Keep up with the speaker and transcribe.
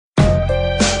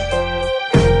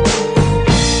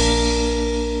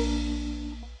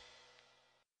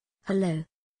below.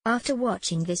 After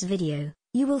watching this video,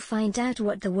 you will find out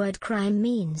what the word crime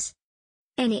means.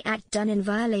 Any act done in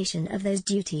violation of those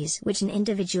duties which an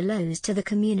individual owes to the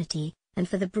community, and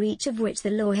for the breach of which the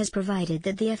law has provided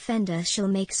that the offender shall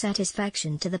make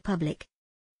satisfaction to the public.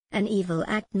 An evil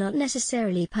act not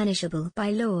necessarily punishable by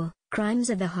law, crimes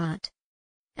of the heart.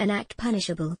 An act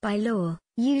punishable by law,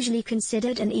 usually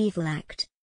considered an evil act.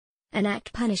 An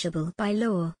act punishable by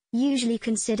law, usually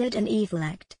considered an evil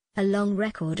act, a long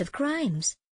record of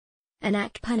crimes. An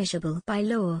act punishable by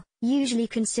law, usually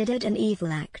considered an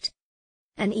evil act.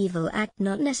 An evil act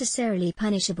not necessarily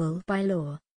punishable by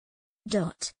law.